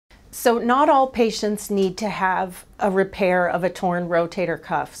So not all patients need to have a repair of a torn rotator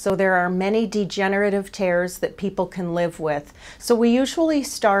cuff. So there are many degenerative tears that people can live with. So we usually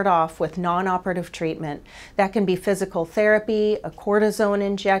start off with non-operative treatment. That can be physical therapy, a cortisone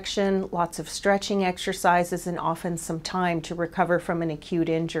injection, lots of stretching exercises, and often some time to recover from an acute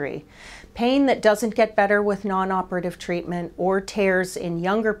injury. Pain that doesn't get better with non-operative treatment or tears in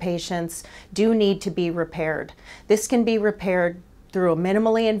younger patients do need to be repaired. This can be repaired through a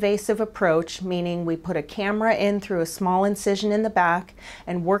minimally invasive approach, meaning we put a camera in through a small incision in the back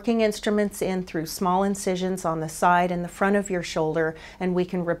and working instruments in through small incisions on the side and the front of your shoulder, and we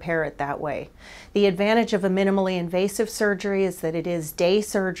can repair it that way. The advantage of a minimally invasive surgery is that it is day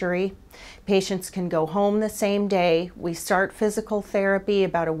surgery. Patients can go home the same day. We start physical therapy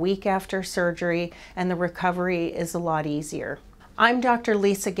about a week after surgery, and the recovery is a lot easier. I'm Dr.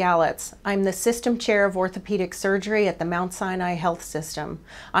 Lisa Galitz. I'm the System Chair of Orthopedic Surgery at the Mount Sinai Health System.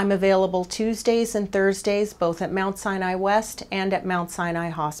 I'm available Tuesdays and Thursdays both at Mount Sinai West and at Mount Sinai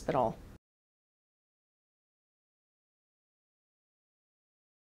Hospital.